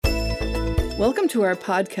Welcome to our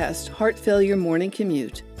podcast, Heart Failure Morning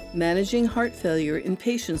Commute, Managing Heart Failure in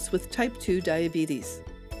Patients with Type 2 Diabetes.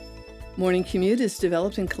 Morning Commute is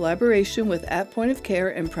developed in collaboration with At Point of Care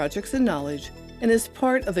and Projects and Knowledge and is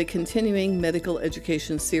part of a continuing medical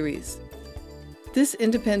education series. This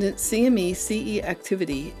independent CME-CE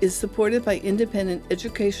activity is supported by independent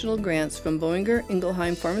educational grants from Boehringer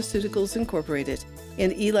Ingelheim Pharmaceuticals Incorporated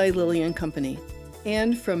and Eli Lilly and Company,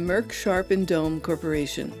 and from Merck Sharp and Dohme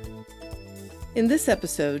Corporation. In this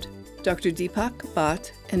episode, Dr. Deepak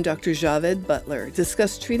Bhatt and Dr. Javed Butler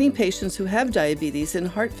discuss treating patients who have diabetes and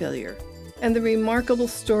heart failure and the remarkable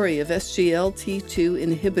story of SGLT2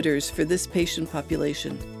 inhibitors for this patient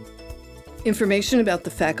population. Information about the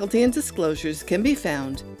faculty and disclosures can be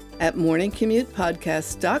found at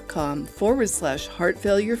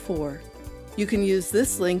morningcommutepodcast.com/heartfailure4. You can use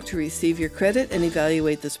this link to receive your credit and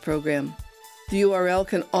evaluate this program. The URL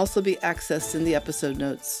can also be accessed in the episode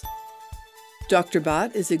notes. Dr.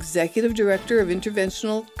 Bhatt is Executive Director of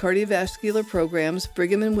Interventional Cardiovascular Programs,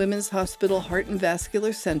 Brigham and Women's Hospital Heart and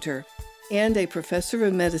Vascular Center, and a Professor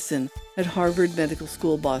of Medicine at Harvard Medical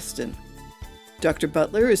School, Boston. Dr.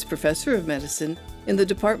 Butler is Professor of Medicine in the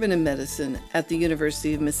Department of Medicine at the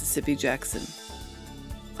University of Mississippi-Jackson.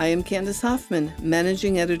 I am Candace Hoffman,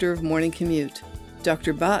 Managing Editor of Morning Commute.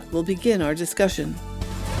 Dr. Bhatt will begin our discussion.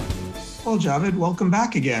 Well, Javed, welcome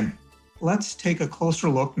back again. Let's take a closer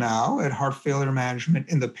look now at heart failure management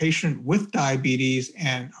in the patient with diabetes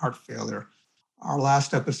and heart failure. Our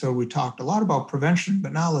last episode, we talked a lot about prevention,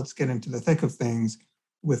 but now let's get into the thick of things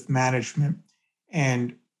with management.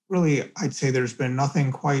 And really, I'd say there's been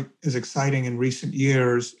nothing quite as exciting in recent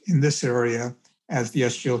years in this area as the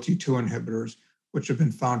SGLT2 inhibitors, which have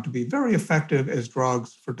been found to be very effective as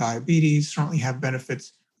drugs for diabetes, certainly have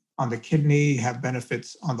benefits on the kidney, have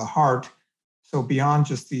benefits on the heart. So beyond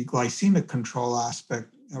just the glycemic control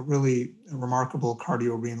aspect, really remarkable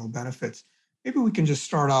cardiorenal benefits. Maybe we can just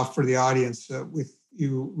start off for the audience with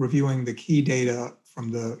you reviewing the key data from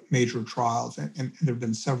the major trials, and there have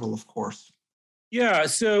been several, of course. Yeah,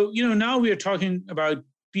 so now we are talking about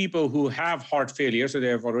people who have heart failure, so they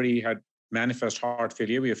have already had manifest heart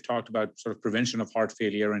failure. We have talked about sort of prevention of heart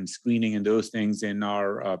failure and screening and those things in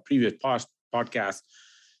our previous podcast.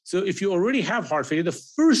 So if you already have heart failure, the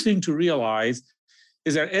first thing to realize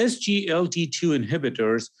is that SGLT2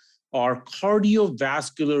 inhibitors are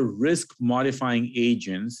cardiovascular risk-modifying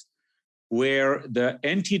agents where the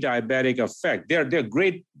anti-diabetic effect, they're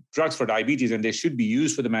great drugs for diabetes and they should be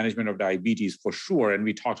used for the management of diabetes for sure. And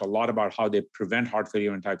we talked a lot about how they prevent heart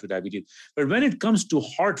failure and type 2 diabetes. But when it comes to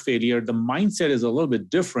heart failure, the mindset is a little bit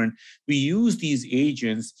different. We use these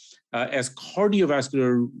agents as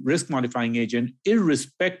cardiovascular risk modifying agent,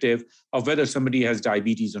 irrespective of whether somebody has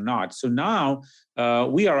diabetes or not. So now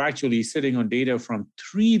we are actually sitting on data from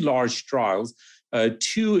 3 large trials,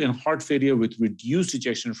 2 in heart failure with reduced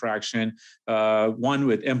ejection fraction, one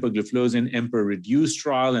with empagliflozin, EMPEROR reduced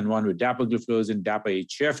trial, and one with dapagliflozin,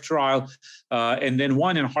 DAPA-HF trial, and then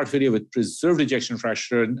one in heart failure with preserved ejection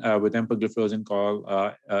fraction with empagliflozin called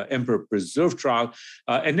EMPEROR preserved trial,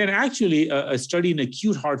 and then actually a study in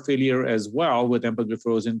acute heart failure as well with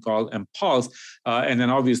empagliflozin called EMPULSE, and then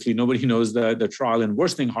obviously nobody knows the trial in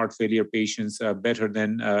worsening heart failure patients better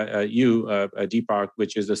than you, Deepak,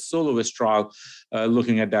 which is the SOLOIST trial,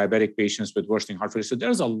 looking at diabetic patients with worsening heart failure. So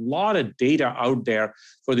there's a lot of data out there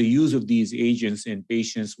for the use of these agents in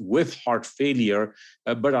patients with heart failure,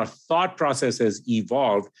 but our thought process has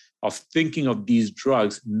evolved of thinking of these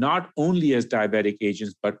drugs not only as diabetic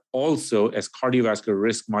agents, but also as cardiovascular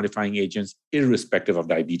risk modifying agents, irrespective of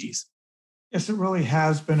diabetes. Yes, it really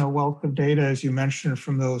has been a wealth of data, as you mentioned,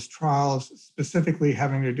 from those trials, specifically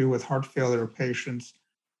having to do with heart failure patients.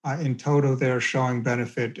 In total, they're showing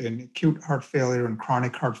benefit in acute heart failure and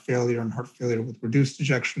chronic heart failure and heart failure with reduced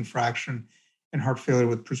ejection fraction and heart failure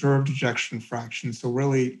with preserved ejection fraction. So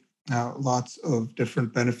really lots of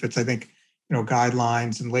different benefits. I think,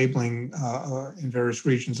 guidelines and labeling in various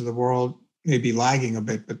regions of the world may be lagging a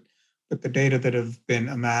bit, but the data that have been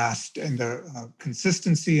amassed and the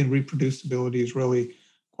consistency and reproducibility is really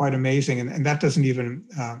quite amazing. And that doesn't even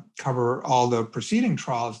cover all the preceding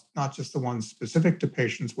trials, not just the ones specific to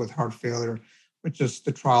patients with heart failure, but just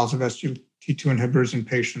the trials of SGLT2 inhibitors in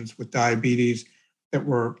patients with diabetes that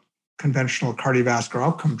were conventional cardiovascular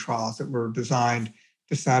outcome trials that were designed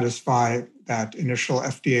to satisfy that initial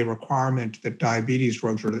FDA requirement that diabetes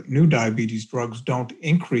drugs or that new diabetes drugs don't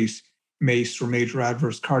increase MACE or major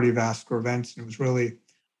adverse cardiovascular events. And it was really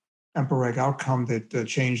EMPA-REG OUTCOME that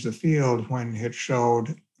changed the field when it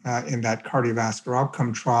showed in that cardiovascular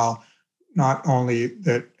outcome trial not only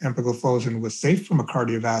that empagliflozin was safe from a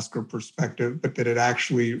cardiovascular perspective, but that it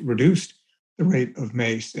actually reduced the rate of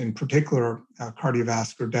MACE, in particular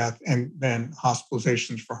cardiovascular death, and then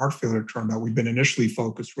hospitalizations for heart failure turned out. We've been initially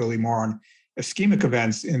focused really more on ischemic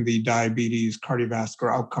events in the diabetes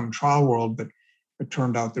cardiovascular outcome trial world, but it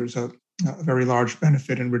turned out there's a very large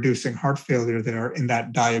benefit in reducing heart failure there in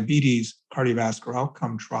that diabetes cardiovascular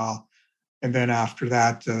outcome trial. And then after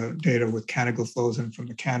that, data with canagliflozin from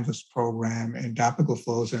the CANVAS program and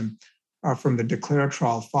dapagliflozin from the DECLARE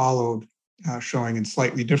trial followed, showing in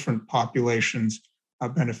slightly different populations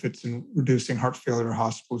benefits in reducing heart failure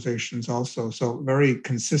hospitalizations also. So very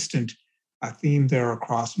consistent theme there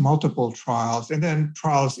across multiple trials, and then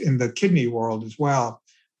trials in the kidney world as well,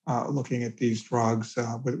 looking at these drugs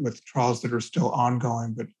with trials that are still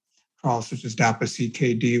ongoing, but trials such as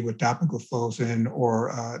DAPA-CKD with dapagliflozin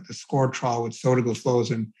or the SCORE trial with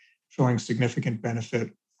sotagliflozin showing significant benefit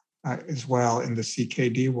as well in the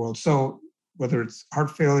CKD world. So whether it's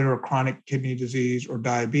heart failure or chronic kidney disease or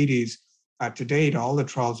diabetes, to date, all the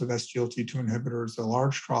trials of SGLT2 inhibitors, the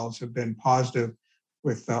large trials, have been positive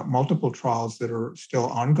with multiple trials that are still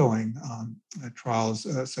ongoing, trials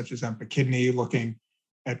such as EMPA-KIDNEY, looking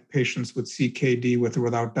at patients with CKD with or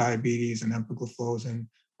without diabetes, and empagliflozin,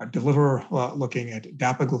 DELIVER, looking at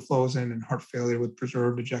dapagliflozin and heart failure with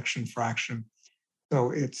preserved ejection fraction.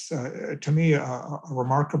 So it's, to me, a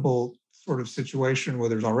remarkable sort of situation where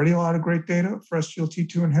there's already a lot of great data for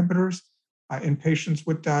SGLT2 inhibitors in patients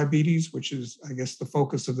with diabetes, which is, I guess, the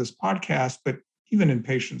focus of this podcast, but even in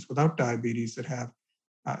patients without diabetes that have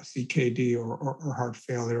CKD or heart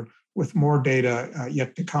failure, with more data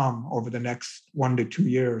yet to come over the next 1 to 2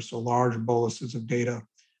 years. So large boluses of data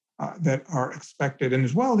that are expected. And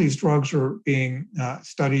as well, these drugs are being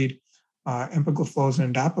studied, empagliflozin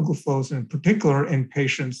and dapagliflozin in particular, in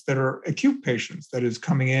patients that are acute patients, that is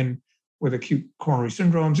coming in with acute coronary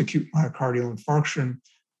syndromes, acute myocardial infarction,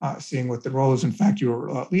 seeing what the role is. In fact,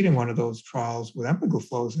 you're leading one of those trials with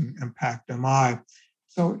empagliflozin, IMPACT-MI.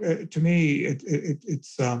 So to me,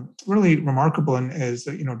 it's really remarkable. And as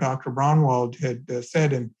Dr. Braunwald had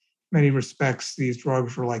said, in many respects, these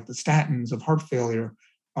drugs are like the statins of heart failure,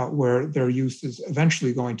 where their use is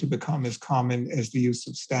eventually going to become as common as the use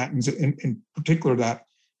of statins. In particular, that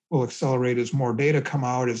will accelerate as more data come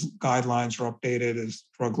out, as guidelines are updated, as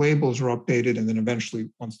drug labels are updated, and then eventually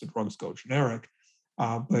once the drugs go generic.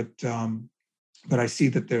 But I see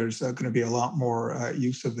that there's going to be a lot more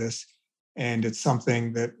use of this. And it's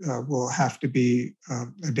something that will have to be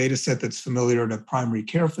a data set that's familiar to primary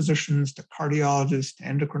care physicians, to cardiologists, to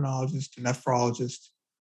endocrinologists, to nephrologists.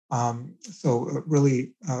 So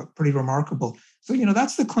really pretty remarkable. So,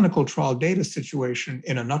 that's the clinical trial data situation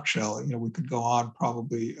in a nutshell. We could go on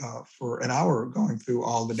probably for an hour going through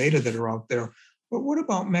all the data that are out there. But what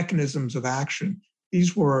about mechanisms of action?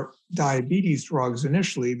 These were diabetes drugs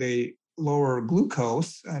initially. They lower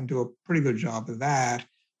glucose and do a pretty good job of that.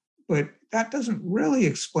 But that doesn't really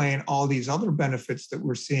explain all these other benefits that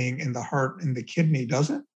we're seeing in the heart and the kidney, does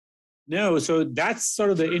it? No, so that's sort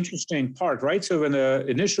of the interesting part, right? So when the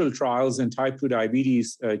initial trials in type 2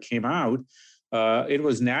 diabetes came out, it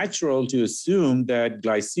was natural to assume that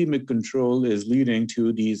glycemic control is leading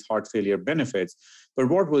to these heart failure benefits. But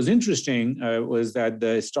what was interesting was that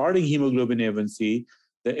the starting hemoglobin A1C,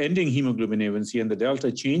 the ending hemoglobin A1C, and the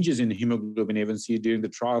delta changes in hemoglobin A1C during the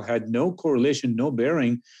trial had no correlation, no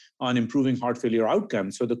bearing on improving heart failure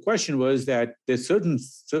outcomes. So the question was that there's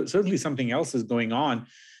certainly something else is going on,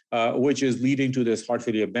 which is leading to this heart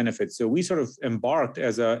failure benefit. So we sort of embarked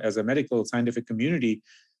as a medical scientific community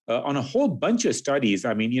on a whole bunch of studies.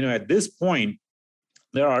 I mean, at this point,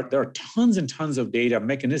 there are tons and tons of data,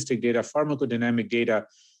 mechanistic data, pharmacodynamic data,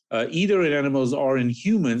 either in animals or in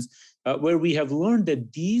humans, where we have learned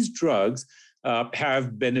that these drugs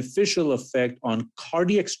have beneficial effect on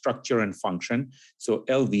cardiac structure and function. So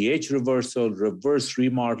LVH reversal, reverse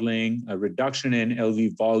remodeling, a reduction in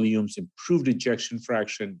LV volumes, improved ejection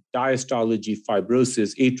fraction, diastology,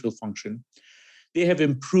 fibrosis, atrial function. They have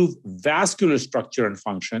improved vascular structure and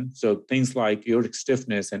function, so things like aortic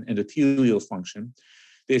stiffness and endothelial function.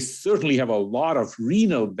 They certainly have a lot of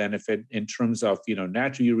renal benefit in terms of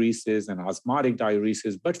natriuresis and osmotic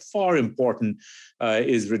diuresis, but far important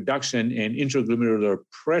is reduction in intraglomerular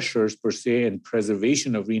pressures per se and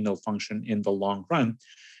preservation of renal function in the long run.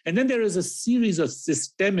 And then there is a series of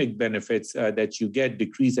systemic benefits that you get: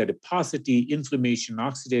 decreased adiposity, inflammation,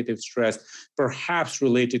 oxidative stress, perhaps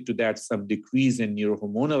related to that some decrease in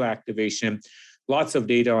neurohormonal activation. Lots of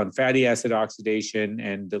data on fatty acid oxidation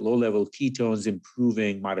and the low-level ketones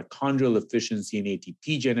improving mitochondrial efficiency and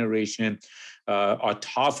ATP generation,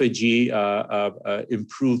 autophagy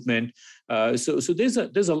improvement. So there's a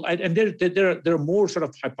and there are more sort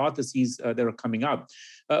of hypotheses that are coming up.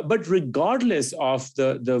 But regardless of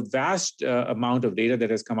the vast amount of data that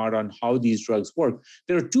has come out on how these drugs work,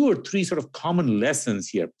 there are 2 or 3 sort of common lessons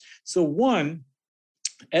here. So one,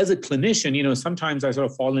 as a clinician, sometimes I sort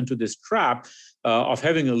of fall into this trap of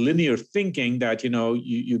having a linear thinking that,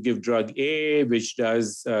 you give drug A, which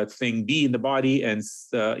does thing B in the body, and,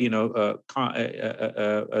 a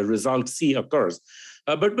result C occurs.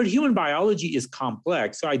 But human biology is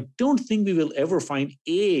complex, so I don't think we will ever find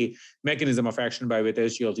a mechanism of action by which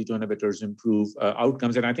SGLT2 inhibitors improve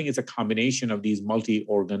outcomes. And I think it's a combination of these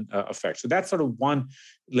multi-organ effects. So that's sort of one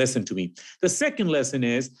lesson to me. The second lesson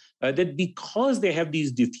is that because they have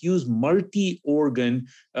these diffuse multi-organ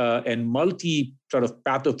and multi sort of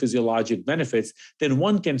pathophysiologic benefits, then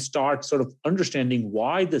one can start sort of understanding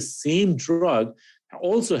why the same drug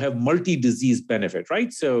also have multi-disease benefit,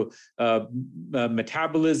 right? So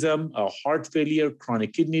metabolism, heart failure,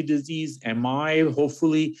 chronic kidney disease, MI,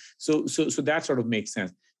 hopefully. So that sort of makes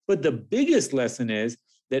sense. But the biggest lesson is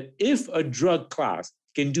that if a drug class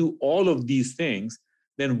can do all of these things,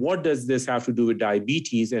 then what does this have to do with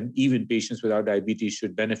diabetes? And even patients without diabetes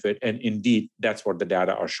should benefit. And indeed, that's what the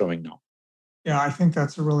data are showing now. Yeah, I think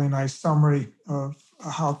that's a really nice summary of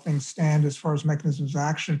how things stand as far as mechanisms of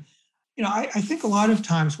action. I think a lot of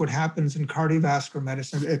times what happens in cardiovascular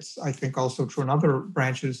medicine, it's, I think, also true in other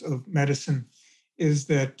branches of medicine, is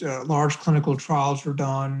that large clinical trials are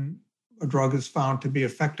done, a drug is found to be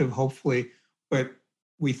effective, hopefully, but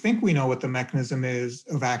we think we know what the mechanism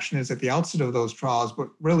of action is at the outset of those trials, but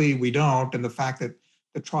really we don't. And the fact that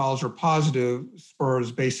the trials are positive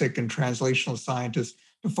spurs basic and translational scientists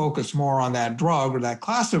to focus more on that drug or that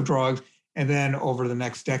class of drugs. And then over the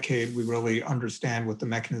next decade, we really understand what the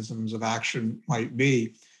mechanisms of action might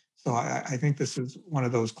be. So I think this is one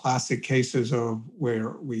of those classic cases of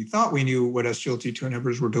where we thought we knew what SGLT2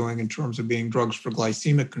 inhibitors were doing in terms of being drugs for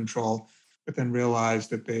glycemic control, but then realized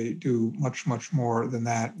that they do much, much more than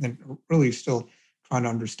that, and really still trying to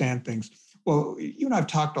understand things. Well, you and I have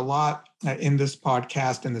talked a lot in this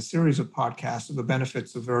podcast, in the series of podcasts, of the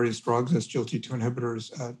benefits of various drugs, SGLT2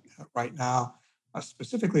 inhibitors right now.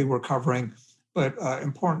 Specifically, we're covering, but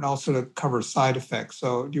important also to cover side effects.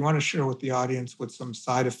 So do you want to share with the audience what some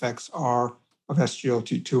side effects are of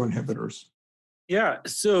SGLT2 inhibitors? Yeah,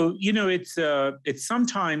 so, it's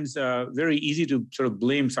sometimes very easy to sort of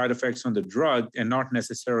blame side effects on the drug and not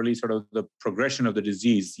necessarily sort of the progression of the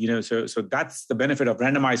disease. So that's the benefit of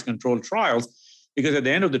randomized controlled trials, because at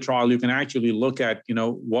the end of the trial, you can actually look at,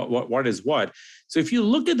 what is what. So if you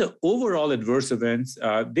look at the overall adverse events,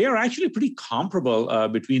 they are actually pretty comparable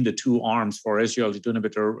between the two arms for SGLT2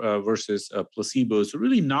 inhibitor versus placebo. So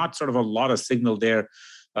really not sort of a lot of signal there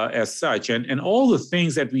as such. And all the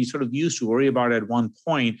things that we sort of used to worry about at one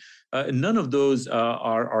point, none of those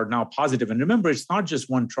are now positive. And remember, it's not just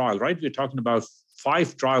one trial, right? We're talking about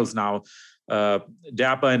 5 trials now.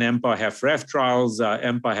 DAPA and EMPA have HFrEF trials,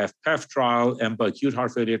 EMPA have PEF trial, EMPA acute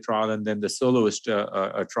heart failure trial, and then the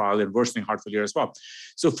SOLOIST trial in worsening heart failure as well.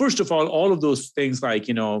 So first of all of those things like,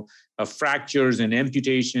 fractures and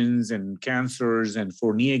amputations and cancers and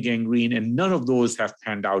Fournier gangrene, and none of those have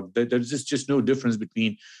panned out. There's just no difference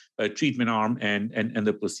between a treatment arm and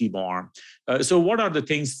the placebo arm. So what are the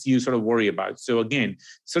things you sort of worry about? So again,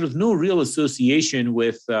 sort of no real association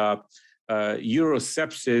with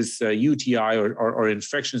urosepsis, UTI, or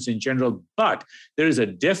infections in general, but there is a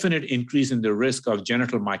definite increase in the risk of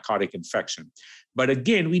genital mycotic infection. But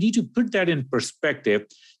again, we need to put that in perspective.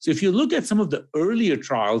 So if you look at some of the earlier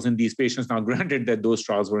trials in these patients, now granted that those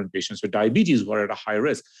trials were in patients with diabetes who are at a high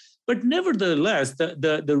risk, but nevertheless,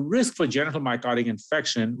 the risk for genital mycotic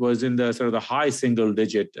infection was in the sort of the high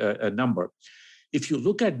single-digit number. If you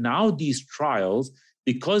look at now these trials,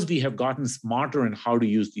 because we have gotten smarter in how to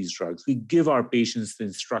use these drugs, we give our patients the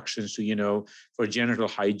instructions to, for genital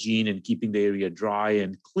hygiene and keeping the area dry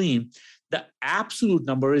and clean. The absolute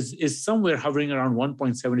number is somewhere hovering around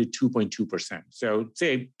 1.7 to 2.2%. So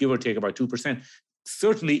say, give or take about 2%.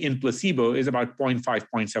 Certainly in placebo is about 0.5,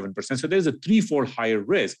 0.7%. So there's a 3-fold higher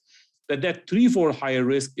risk. That 3-fold higher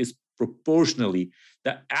risk is proportionally,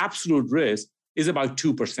 the absolute risk is about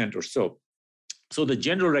 2% or so. So the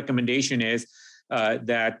general recommendation is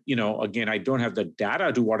that, again, I don't have the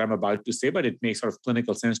data to what I'm about to say, but it makes sort of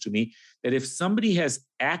clinical sense to me that if somebody has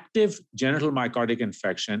active genital mycotic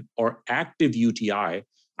infection or active UTI,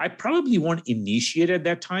 I probably won't initiate at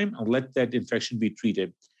that time and let that infection be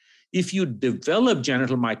treated. If you develop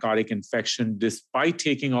genital mycotic infection despite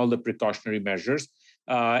taking all the precautionary measures,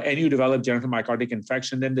 and you develop genital myocardic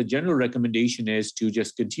infection, then the general recommendation is to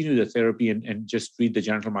just continue the therapy and just treat the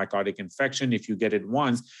genital myocardic infection. If you get it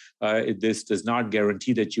once, this does not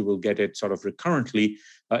guarantee that you will get it sort of recurrently,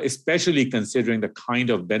 especially considering the kind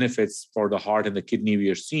of benefits for the heart and the kidney we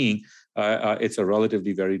are seeing. It's a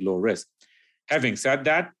relatively very low risk. Having said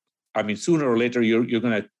that, I mean, sooner or later, you're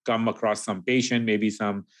going to come across some patient, maybe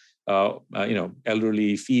some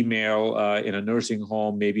elderly female in a nursing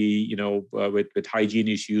home, maybe, with hygiene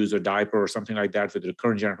issues or diaper or something like that with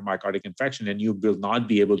recurrent genital myocardic infection, and you will not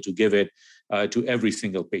be able to give it to every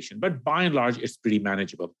single patient. But by and large, it's pretty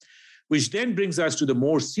manageable. Which then brings us to the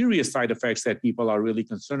more serious side effects that people are really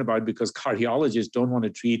concerned about, because cardiologists don't want to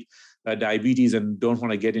treat diabetes and don't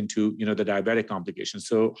want to get into, the diabetic complications.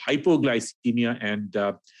 So hypoglycemia and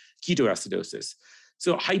ketoacidosis.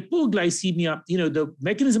 So hypoglycemia, the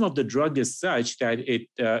mechanism of the drug is such that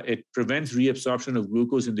it prevents reabsorption of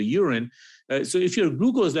glucose in the urine. So if your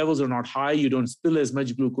glucose levels are not high, you don't spill as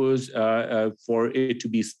much glucose for it to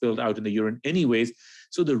be spilled out in the urine anyways.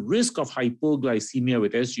 So the risk of hypoglycemia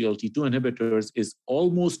with SGLT2 inhibitors is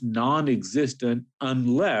almost non-existent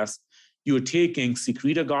unless you're taking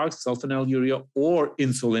secretagogue, sulfonylurea, or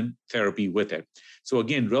insulin therapy with it. So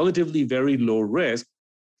again, relatively very low risk,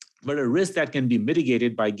 but a risk that can be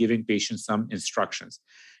mitigated by giving patients some instructions.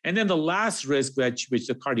 And then the last risk, which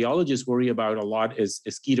the cardiologists worry about a lot, is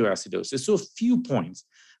ketoacidosis. So a few points.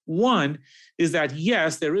 One is that,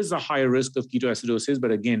 yes, there is a higher risk of ketoacidosis,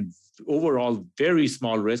 but again, overall, very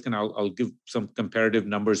small risk. And I'll give some comparative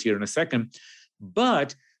numbers here in a second.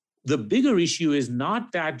 But the bigger issue is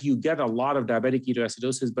not that you get a lot of diabetic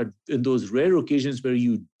ketoacidosis, but in those rare occasions where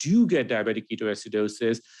you do get diabetic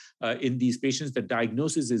ketoacidosis, in these patients, the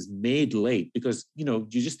diagnosis is made late because, you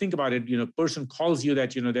just think about it, person calls you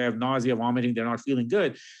that, they have nausea, vomiting, they're not feeling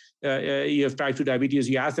good. You have type 2 diabetes,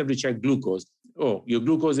 you ask them to check glucose. Oh, your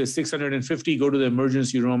glucose is 650, go to the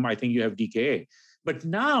emergency room, I think you have DKA. But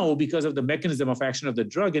now, because of the mechanism of action of the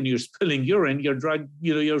drug and you're spilling urine, your drug,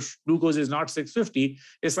 your glucose is not 650,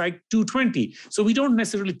 it's like 220. So we don't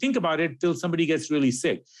necessarily think about it till somebody gets really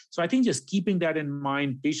sick. So I think just keeping that in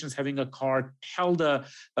mind, patients having a cart, tell the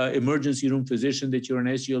emergency room physician that you're an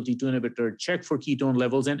SGLT2 inhibitor, check for ketone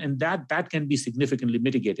levels, and that can be significantly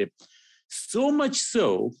mitigated. So much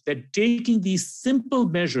so that taking these simple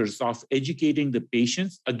measures of educating the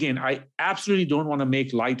patients, again, I absolutely don't want to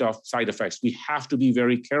make light of side effects. We have to be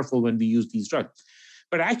very careful when we use these drugs.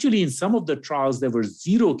 But actually, in some of the trials, there were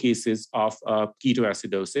 0 cases of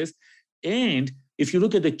ketoacidosis. And if you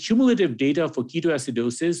look at the cumulative data for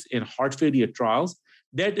ketoacidosis in heart failure trials,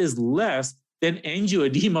 that is less than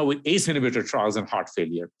angioedema with ACE inhibitor trials in heart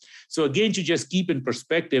failure. So again, to just keep in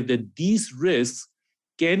perspective that these risks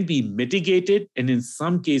can be mitigated and in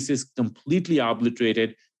some cases completely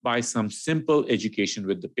obliterated by some simple education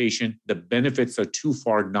with the patient. The benefits are too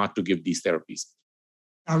far not to give these therapies.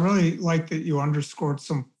 I really like that you underscored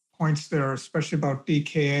some points there, especially about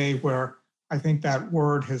DKA, where I think that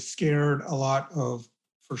word has scared a lot of,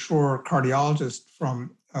 for sure, cardiologists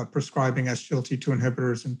from prescribing SGLT2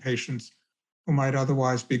 inhibitors in patients who might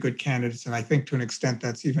otherwise be good candidates. And I think to an extent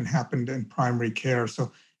that's even happened in primary care.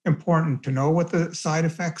 So important to know what the side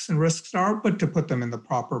effects and risks are, but to put them in the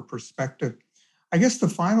proper perspective. I guess the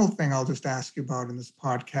final thing I'll just ask you about in this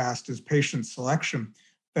podcast is patient selection.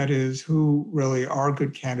 That is, who really are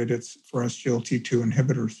good candidates for SGLT2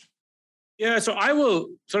 inhibitors. Yeah, so I will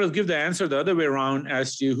sort of give the answer the other way around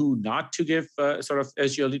as to who not to give sort of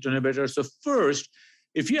SGLT2 inhibitors. So first,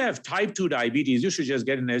 if you have type 2 diabetes, you should just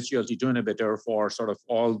get an SGLT2 inhibitor for sort of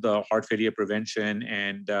all the heart failure prevention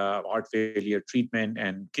and heart failure treatment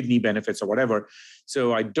and kidney benefits or whatever.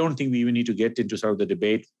 So I don't think we even need to get into sort of the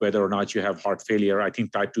debate whether or not you have heart failure. I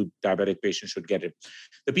think type 2 diabetic patients should get it.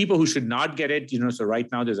 The people who should not get it, so right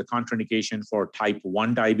now there's a contraindication for type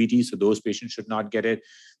 1 diabetes. So those patients should not get it.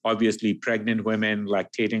 Obviously, pregnant women,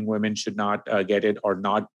 lactating women should not get it or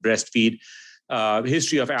not breastfeed.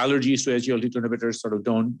 History of allergies to SGLT2 inhibitors sort of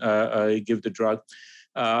don't give the drug.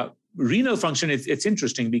 Renal function, it's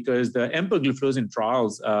interesting because the empagliflozin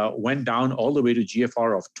trials went down all the way to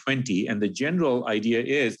GFR of 20. And the general idea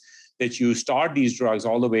is that you start these drugs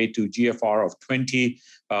all the way to GFR of 20.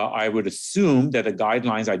 I would assume that the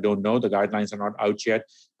guidelines, I don't know, the guidelines are not out yet,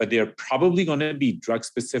 but they're probably going to be drug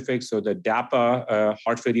specific. So the DAPA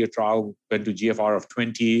heart failure trial went to GFR of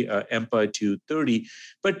 20, EMPA to 30.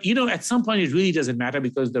 But, at some point it really doesn't matter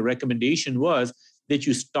because the recommendation was that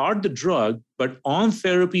you start the drug, but on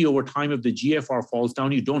therapy over time, if the GFR falls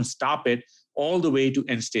down, you don't stop it all the way to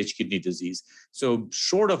end-stage kidney disease. So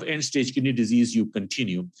short of end-stage kidney disease, you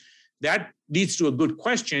continue. that leads to a good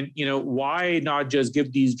question, why not just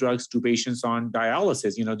give these drugs to patients on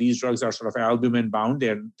dialysis? These drugs are sort of albumin bound.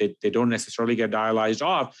 They don't necessarily get dialyzed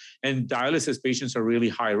off, and dialysis patients are really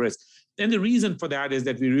high risk. And the reason for that is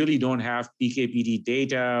that we really don't have PK/PD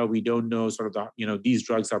data. We don't know sort of these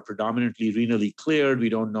drugs are predominantly renally cleared. We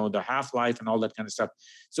don't know the half-life and all that kind of stuff.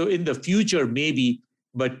 So in the future, maybe,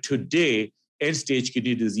 but today, end-stage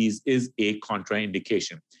kidney disease is a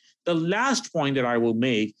contraindication. The last point that I will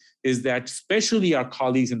make is that especially our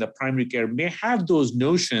colleagues in the primary care may have those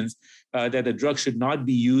notions that the drug should not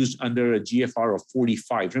be used under a GFR of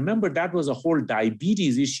 45. Remember, that was a whole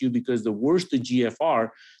diabetes issue, because the worse the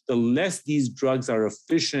GFR, the less these drugs are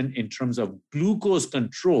efficient in terms of glucose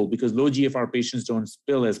control, because low GFR patients don't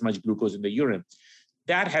spill as much glucose in the urine.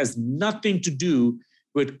 That has nothing to do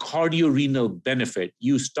with cardiorenal benefit.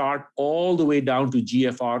 You start all the way down to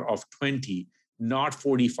GFR of 20, not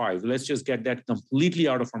 45. Let's just get that completely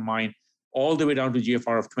out of our mind, all the way down to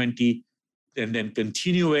GFR of 20, and then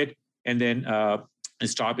continue it, and then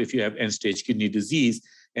stop if you have end-stage kidney disease.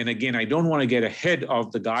 And again, I don't want to get ahead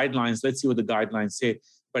of the guidelines. Let's see what the guidelines say.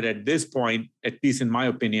 But at this point, at least in my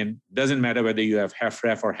opinion, doesn't matter whether you have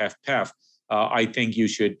HFrEF or HFpEF, I think you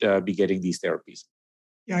should be getting these therapies.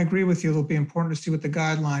 Yeah, I agree with you. It'll be important to see what the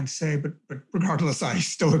guidelines say, but regardless, I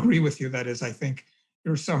still agree with you. That is, I think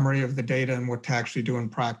your summary of the data and what to actually do in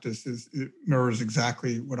practice mirrors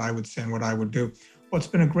exactly what I would say and what I would do. Well, it's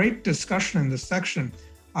been a great discussion in this section.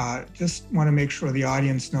 Just want to make sure the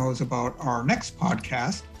audience knows about our next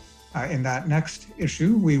podcast. In that next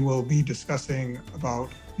issue, we will be discussing about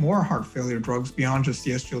more heart failure drugs beyond just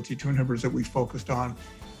the SGLT2 inhibitors that we focused on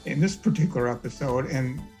in this particular episode.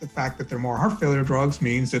 And the fact that there are more heart failure drugs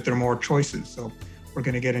means that there are more choices. So we're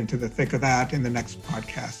going to get into the thick of that in the next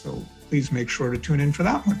podcast. So please make sure to tune in for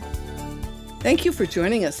that one. Thank you for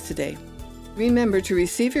joining us today. Remember, to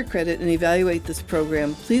receive your credit and evaluate this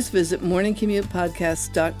program, please visit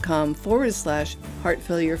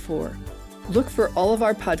morningcommutepodcast.com/heartfailure4. Look for all of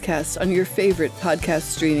our podcasts on your favorite podcast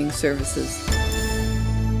streaming services.